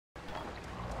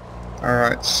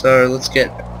Alright, so let's get...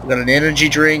 we got an energy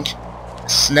drink, a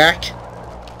snack,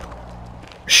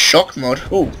 a shock mod.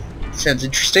 Ooh, sounds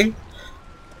interesting.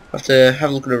 I'll have to have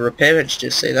a look at a repair bench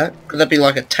to see that. Could that be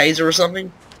like a taser or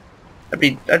something?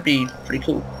 That'd be pretty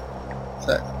cool.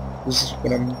 This is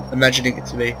what I'm imagining it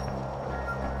to be.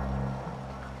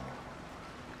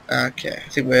 Okay, I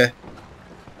think we're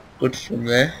good from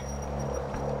there.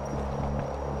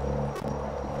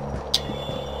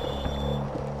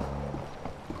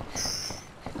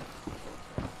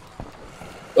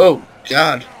 Oh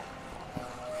God!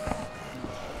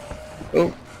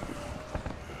 Oh,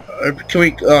 can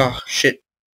we? Oh shit!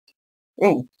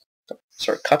 Oh,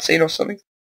 sorry, cutscene or something.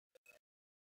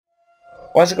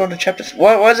 Why is it going to chapter?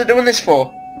 Why is it doing this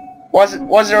for? Why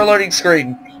is there a loading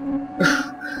screen?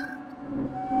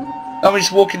 Let me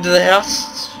just walk into the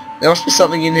house. There must be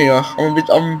something in here. I'm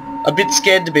a bit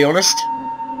scared, to be honest.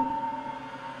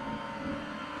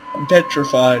 I'm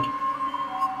petrified.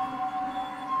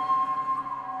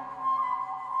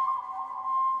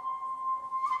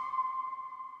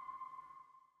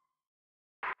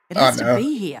 It has to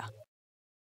be here.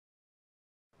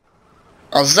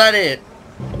 Oh, is that it?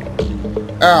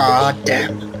 Ah,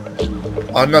 damn.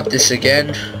 Oh, not this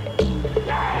again.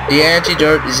 The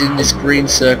antidote is in this green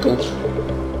circle.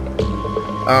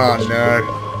 Oh no.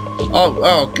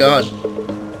 Oh God.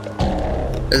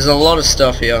 There's a lot of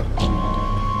stuff here.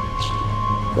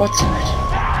 What's in it?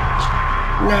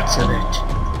 Lots of it.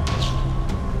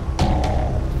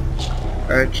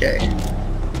 Okay.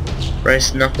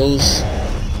 Brace knuckles.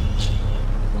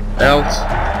 Belt.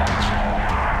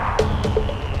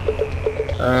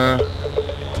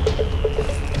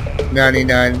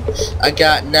 99. I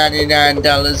got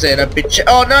 $99 and a bitch.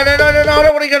 Oh no! I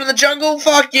don't want to go to the jungle.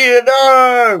 Fuck you!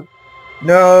 No!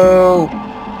 No!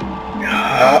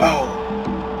 No!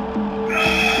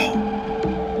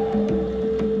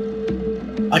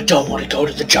 I don't want to go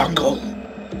to the jungle.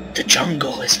 The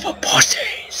jungle is for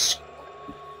pussies.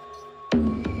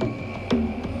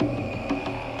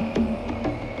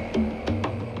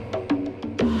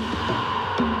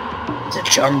 The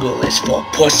jungle is for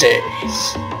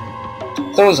pussies.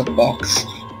 I thought it was a box.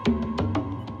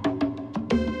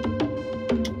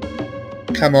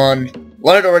 Come on.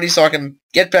 Load already so I can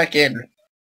get back in.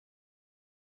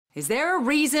 Is there a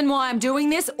reason why I'm doing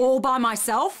this all by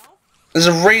myself? There's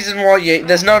a reason why you...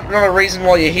 There's not a reason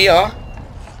why you're here.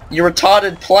 Your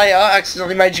retarded player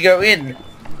accidentally made you go in.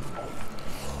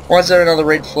 Why is there another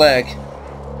red flag?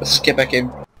 Let's get back in.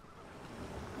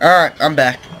 Alright, I'm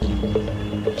back.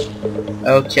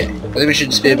 Okay. I think we should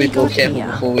just be a bit more careful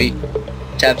before we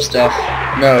tap stuff.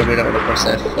 No, we don't want to press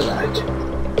that for that.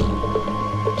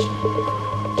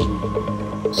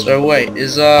 So wait,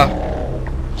 is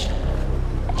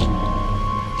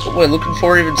what we're looking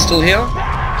for even still here?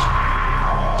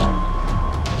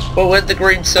 Well, where'd the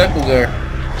green circle go?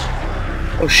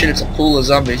 Oh shit, it's a pool of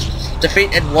zombies.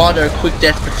 Defeat Eduardo, quick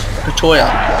death Patoya.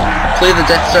 Clear the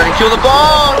death zone and kill the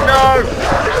bomb! No!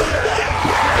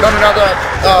 Not another...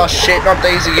 Oh shit, not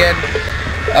these again.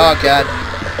 Oh god.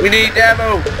 We need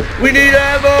ammo! We need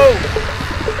ammo!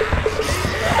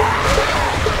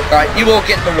 Alright, you all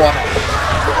get in the water.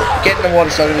 Get in the water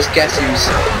so I can just gas yous.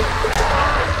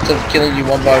 Instead of killing you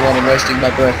one by one and wasting my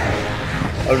breath,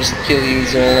 I'll just kill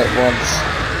yous all at once.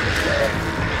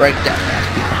 Break that.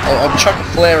 I'll chuck a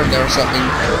flare in there or something.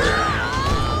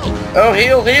 Oh,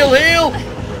 heal, heal, heal!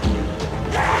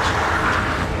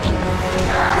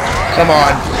 Come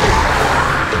on.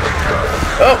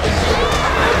 Oh!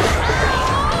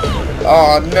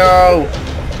 Oh no!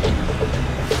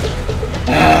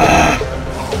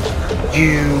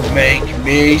 You make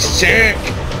me sick!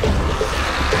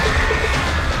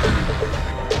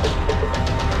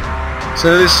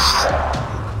 So this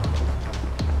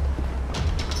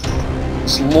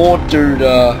Lord dude,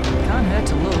 can't hurt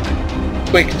to look.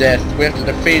 Quick death. We have to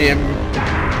defeat him,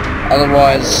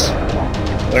 otherwise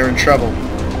we're in trouble.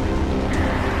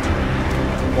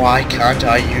 Why can't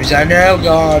I use a nail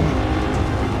gun?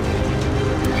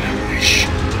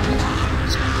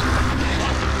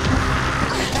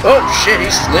 Oh shit, he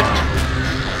slipped.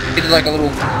 He did like a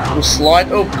little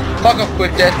slide. Oh, fuck off,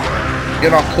 quick death.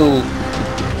 You're not cool.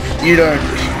 You don't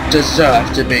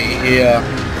deserve to be here.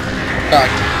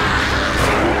 Fuck.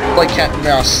 Play cat and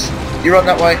mouse. You run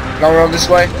that way, and I'll run this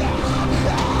way.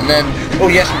 And then, oh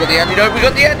yes, we got the antidote. We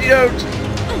got the antidote.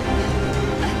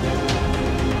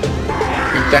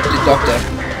 Infected doctor.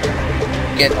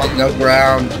 Get on the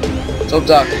ground. It's all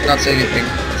dark. I can't see anything.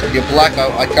 So if you're black,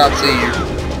 I can't see you.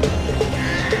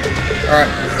 Alright,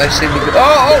 they seem to be...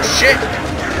 Oh shit!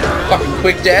 Fucking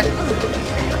quick death.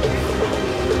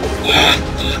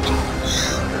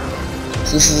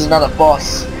 So this is another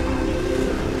boss.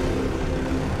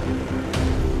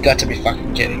 Got to be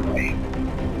fucking kidding me.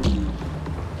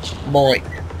 Boy.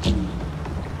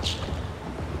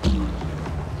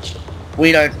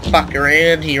 We don't fuck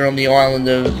around here on the island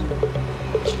of...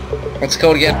 What's it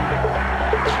called again?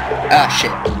 Ah,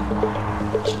 shit.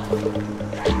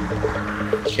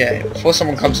 Okay, before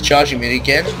someone comes charging me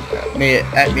again, at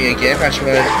me again, I just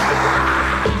wanna...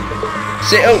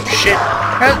 Say, oh shit.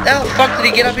 How the fuck did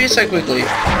he get up here so quickly?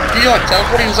 Did he like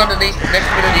teleport? He was underneath, next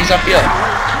minute he's up here.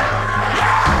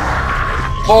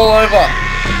 Fall over!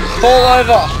 Fall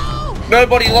over!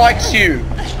 Nobody likes you!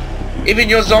 Even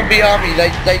your zombie army, they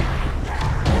just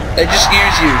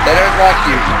use you. They don't like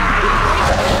you.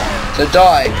 So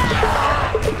die.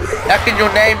 How can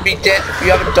your name be death if you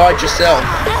haven't died yourself?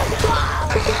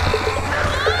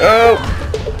 Oh!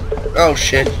 Oh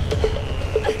shit.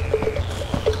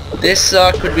 This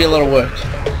could be a lot of work.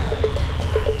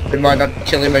 We might not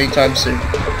kill him anytime soon.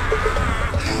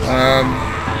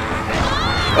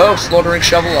 Oh, slaughtering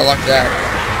shovel, I like that.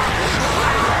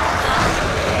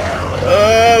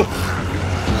 Oh!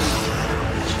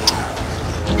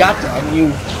 Goddamn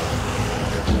you.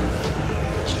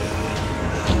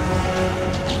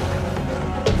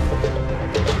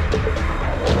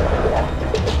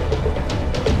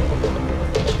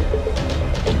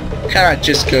 Can I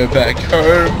just go back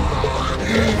home?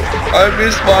 I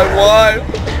miss my wife.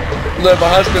 No, my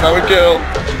husband, I'm a girl.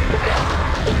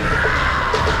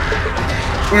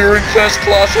 We were in first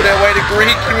class on our way to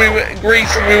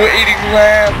Greece and we were eating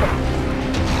lamb.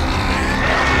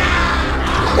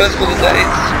 Those were the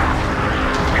days.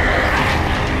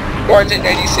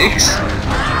 1986.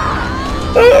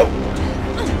 Oh!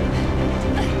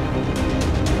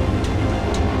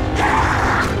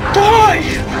 Die!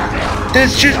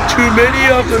 There's just too many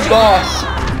of them, boss.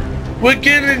 We're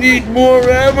gonna need more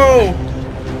ammo.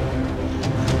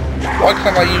 Why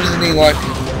can't I use any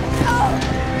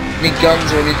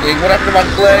guns or anything? What happened to my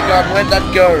flare gun? Where'd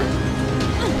that go?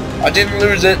 I didn't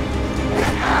lose it.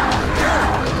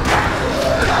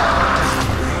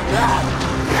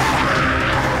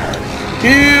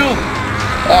 Heal!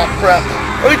 Oh crap.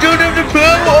 I don't have the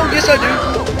power! Oh yes I do!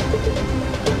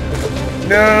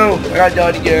 No! I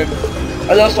died again.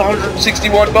 I lost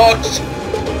 161 bucks!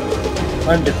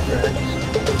 I'm depressed.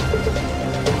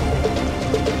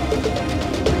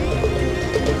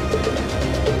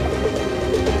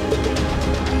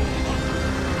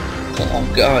 Oh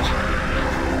god.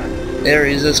 There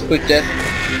he is, that's quick death.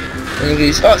 And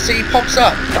he's, oh see, he pops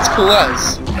up. That's cool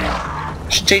as.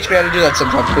 Should teach me how to do that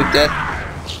sometime, quick death.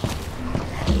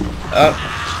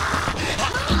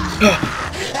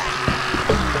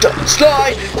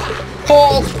 Slide!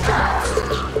 Fall!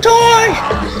 Die!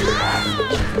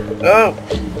 Oh!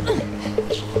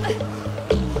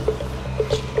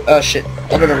 Oh shit,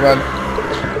 I'm gonna run.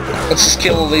 Let's just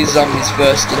kill all these zombies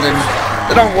first, and then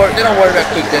don't worry about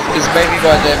quick death, because maybe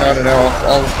by then, I don't know,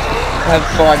 I'll have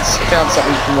found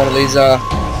something from one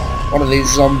of these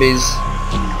zombies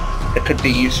that could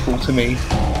be useful to me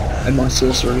and my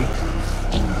sorcery.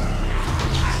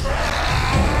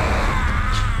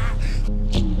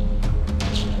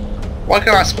 Why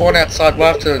can't I spawn outside?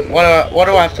 Why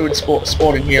do I have to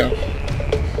spawn in here?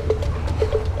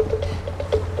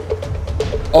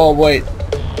 Oh wait.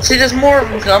 See, there's more of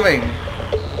them coming.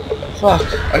 Fuck.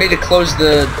 I need to close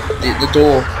the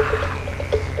door.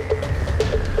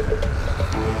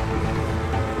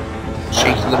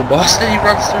 Cheeky little bastard, he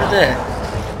runs through there.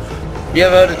 You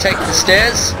ever heard of taking the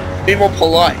stairs? Be more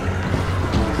polite.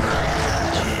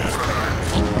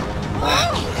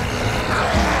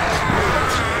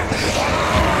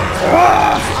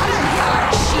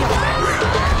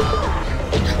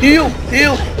 Heal!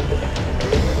 Heal!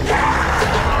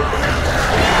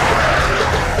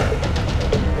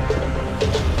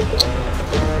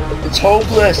 It's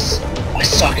hopeless! I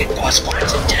suck at boss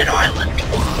fights in Dead Island.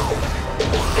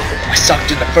 I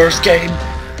sucked in the first game.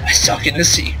 I suck in the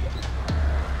sequel.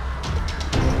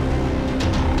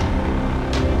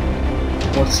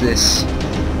 What's this?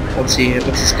 What's he?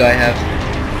 What's this guy have?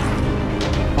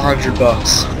 100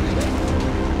 bucks.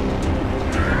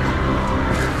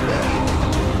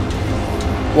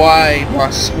 Why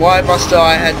must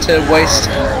I had to waste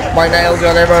my nail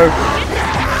gun ammo?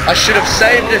 I should have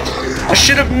saved it. I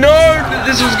should have known that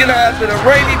this was gonna happen. A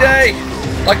rainy day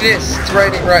like this. It's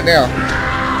raining right now.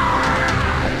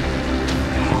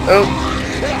 Oh.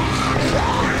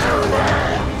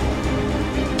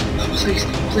 Oh please,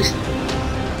 please.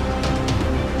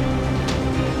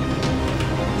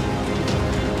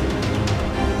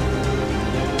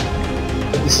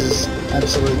 This is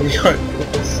absolutely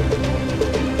hopeless.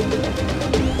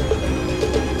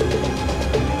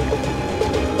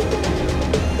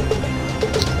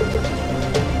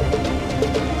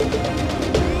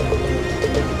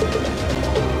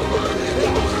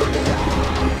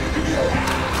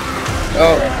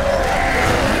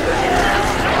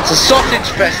 It's a sausage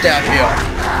fest out here.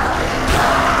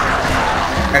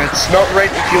 And it's not rape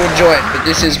if you enjoy it, but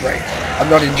this is rape. I'm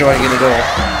not enjoying it at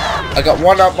all. I got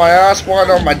one up my ass,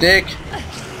 one on my dick.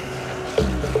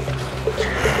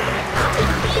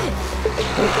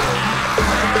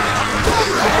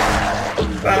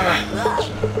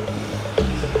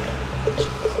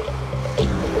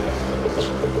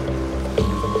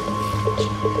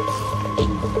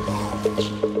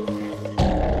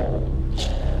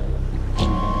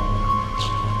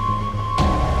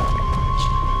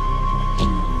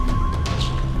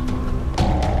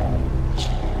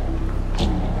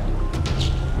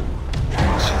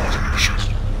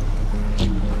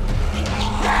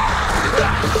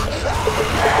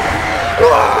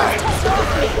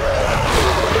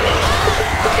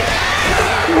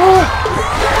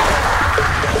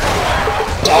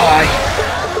 Die!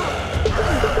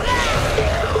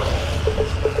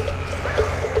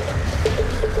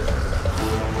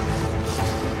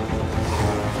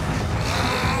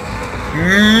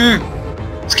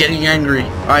 It's getting angry.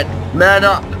 Alright, man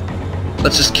up!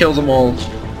 Let's just kill them all.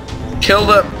 Kill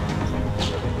them!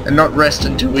 And not rest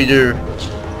until we do.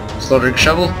 Slaughtering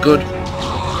shovel? Good.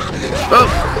 Oh!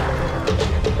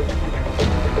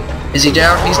 Is he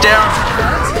down? He's down!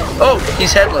 Oh!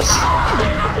 He's headless.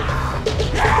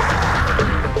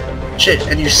 Shit,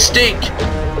 and you stink!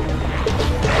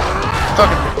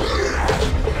 Fucking...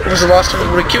 When was the last time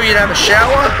we would kill you to have a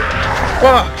shower?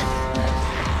 Fuck!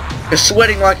 You're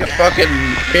sweating like a fucking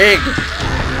pig!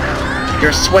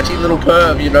 You're a sweaty little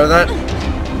perv, you know that?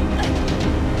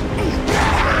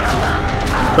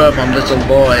 Perv on little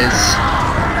boys.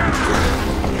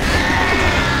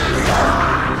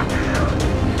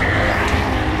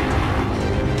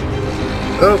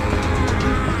 Oh!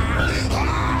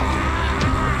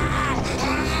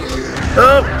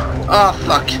 Oh! Oh,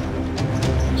 fuck.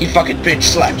 You fucking bitch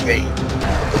slapped me.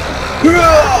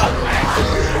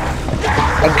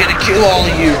 I'm gonna kill all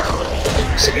of you.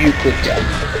 Except you, quick down.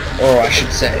 Or I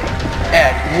should say,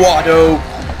 Eduardo.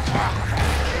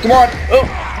 Come on. Oh!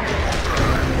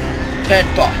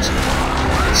 Headbutt.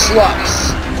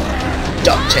 Slice.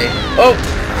 Duct tape. Oh!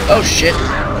 Oh shit.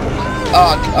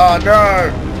 Oh no!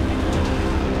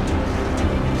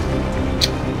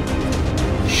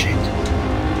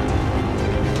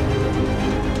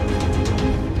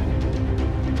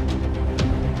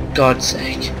 God's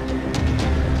sake.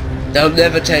 They'll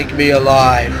never take me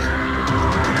alive.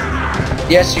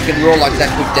 Yes, you can roll like that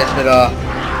quick death,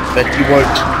 but you won't.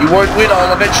 You won't win.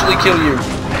 I'll eventually kill you.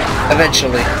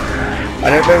 Eventually. I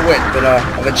don't know when, but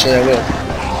eventually I will.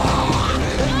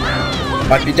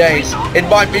 Might be days. It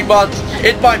might be months.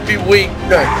 It might be weeks.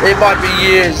 No, it might be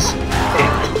years.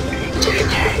 It could be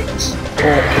decades.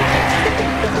 Or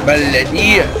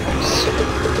millennia.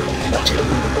 But it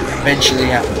will eventually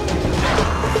happen.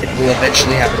 It will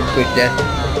eventually happen, quick death.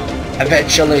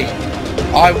 Eventually.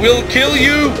 I will kill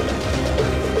you!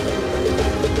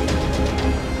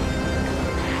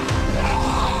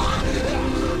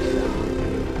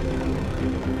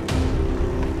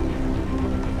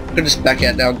 I'm gonna just back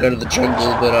out now and go to the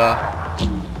jungle, but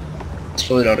it's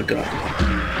really not a good idea.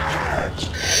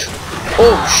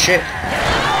 Oh shit!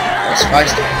 That's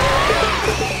feisty.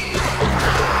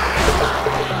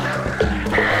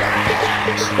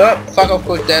 Oh, fuck off,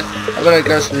 quick death. I'm gonna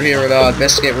go through here and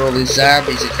investigate where all these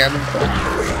zombies are coming from.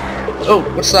 Oh,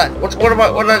 what's that? What did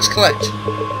I just collect?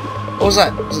 What was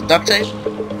that? Was it duct tape?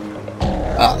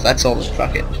 Ah, that's all.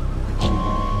 Fuck it.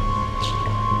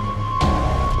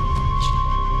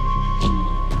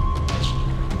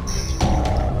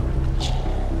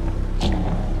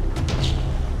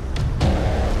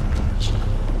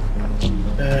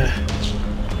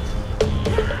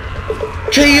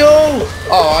 KO!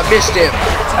 Oh, I missed him.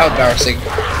 How embarrassing.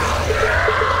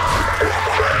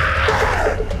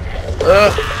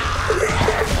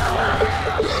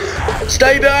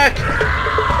 Stay back!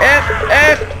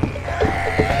 F!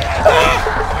 Ah!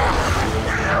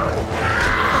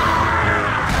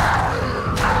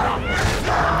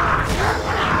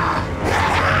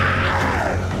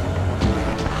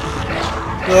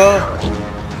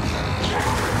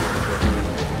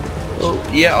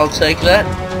 Oh, yeah, I'll take that.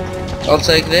 I'll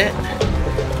take that.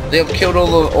 They've killed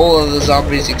all of the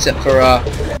zombies except for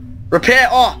repair.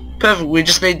 Oh, perfect. We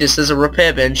just need this. There's a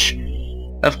repair bench,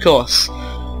 of course.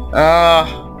 All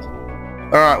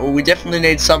right. Well, we definitely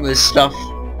need some of this stuff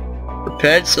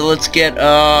repaired. So let's get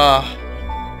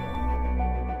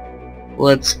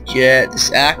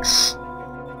this axe.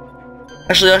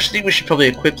 Actually, I think we should probably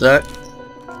equip that.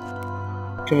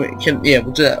 Yeah,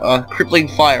 we'll do that. Crippling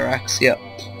fire axe. Yeah.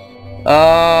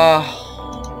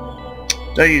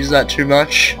 Don't use that too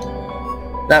much.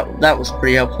 that was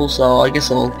pretty helpful, so I guess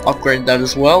I'll upgrade that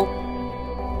as well.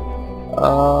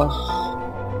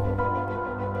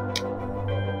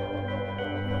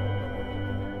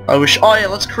 I wish. Oh yeah,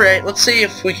 let's see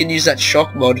if we can use that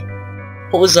shock mod.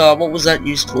 What was that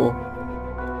used for?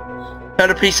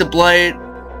 Found a piece of blade.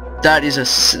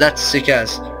 That's sick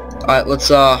as. Alright, let's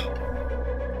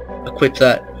equip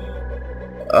that.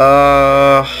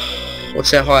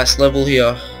 What's our highest level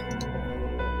here?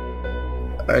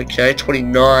 Okay,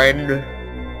 29.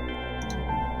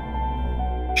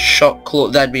 Shock claw.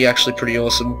 That'd be actually pretty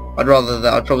awesome. I'd rather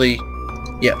that. I'd probably.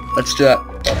 Yeah, let's do that.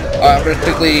 Alright, I'm gonna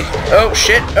quickly. Oh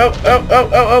shit! Oh!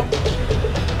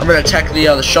 I'm gonna attack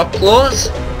the shock claws,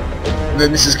 and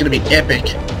then this is gonna be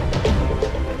epic.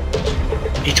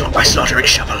 He took my slaughtering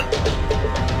shovel.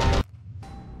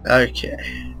 Okay.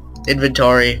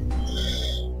 Inventory.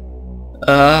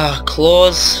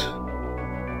 Claws.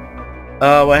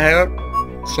 Wait, hang on.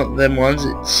 It's not them ones,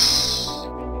 it's...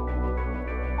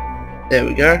 There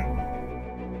we go.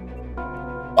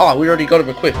 Oh, we already got them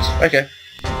equipped. Okay.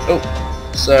 Oh,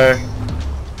 so...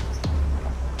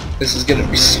 This is gonna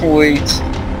be sweet.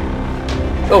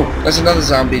 Oh, there's another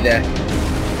zombie there.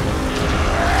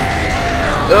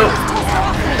 Oh!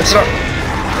 It's not...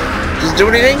 Does it do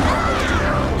anything?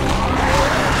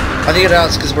 I think it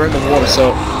does because we're in the water,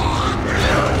 so...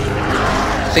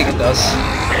 I think it does.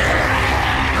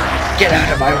 Get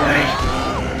out of my way.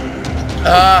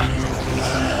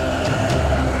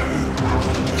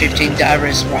 15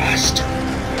 diaries rust.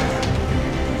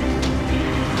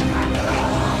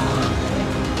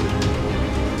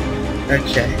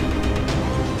 Okay.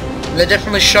 They're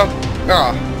definitely shock.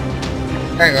 Oh.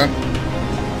 Hang on.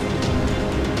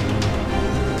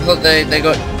 I thought they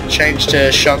got changed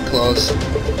to shock claws.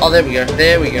 Oh, there we go.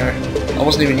 There we go. I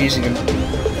wasn't even using them.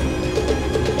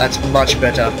 That's much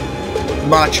better.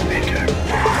 Much better.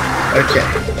 Okay.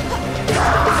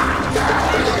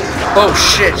 Oh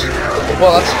shit.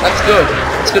 Well, that's good.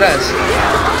 That's good as.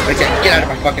 Okay, get out of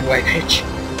my fucking way, bitch.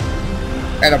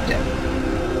 And I'm dead.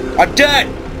 I'm dead!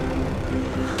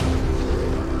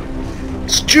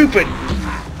 Stupid!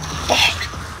 Fuck.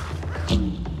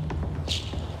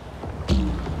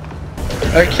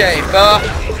 Okay,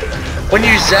 when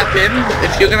you zap him,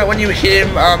 when you hit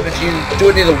him, if you do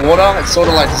it near the water, it's sort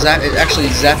of like it actually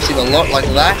zaps him a lot like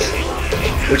that,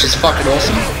 which is fucking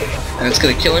awesome. And it's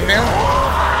gonna kill him now.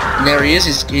 And there he is,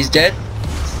 he's dead.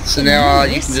 So now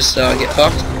you can just get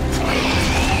fucked.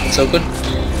 It's so good.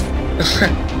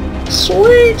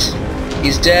 Sweet!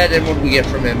 He's dead, and what do we get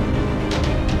from him?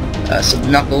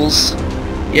 Some knuckles.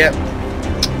 Yep.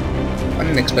 I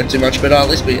didn't expect too much, but at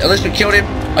least we killed him.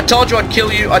 I told you I'd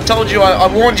kill you. I told you. I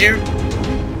warned you.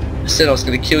 I said I was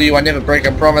going to kill you. I never break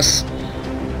a promise.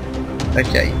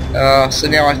 Okay. So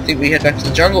now I think we head back to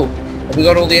the jungle. Have we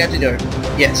got all the antidote?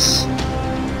 Yes.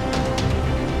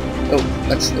 Oh,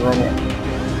 that's the wrong one.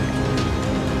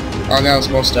 Oh, now there's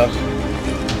more stuff.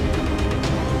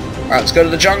 Alright, let's go to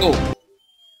the jungle.